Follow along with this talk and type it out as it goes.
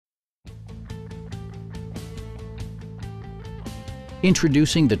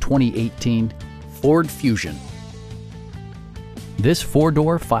Introducing the 2018 Ford Fusion. This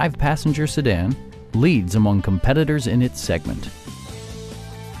four-door, five-passenger sedan leads among competitors in its segment.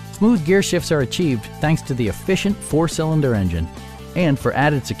 Smooth gear shifts are achieved thanks to the efficient four-cylinder engine, and for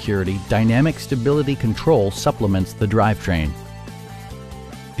added security, dynamic stability control supplements the drivetrain.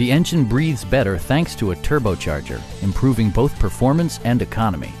 The engine breathes better thanks to a turbocharger, improving both performance and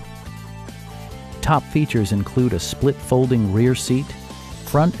economy. Top features include a split folding rear seat,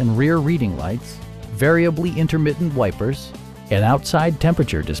 front and rear reading lights, variably intermittent wipers, an outside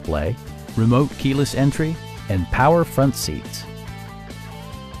temperature display, remote keyless entry, and power front seats.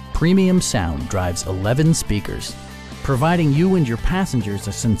 Premium sound drives 11 speakers, providing you and your passengers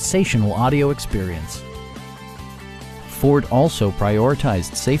a sensational audio experience. Ford also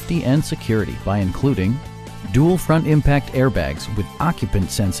prioritized safety and security by including dual front impact airbags with occupant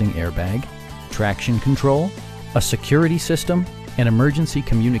sensing airbag, traction control, a security system, an emergency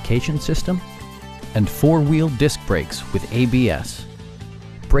communication system, and four-wheel disc brakes with ABS.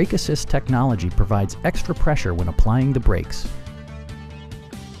 Brake assist technology provides extra pressure when applying the brakes.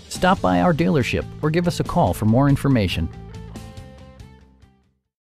 Stop by our dealership or give us a call for more information.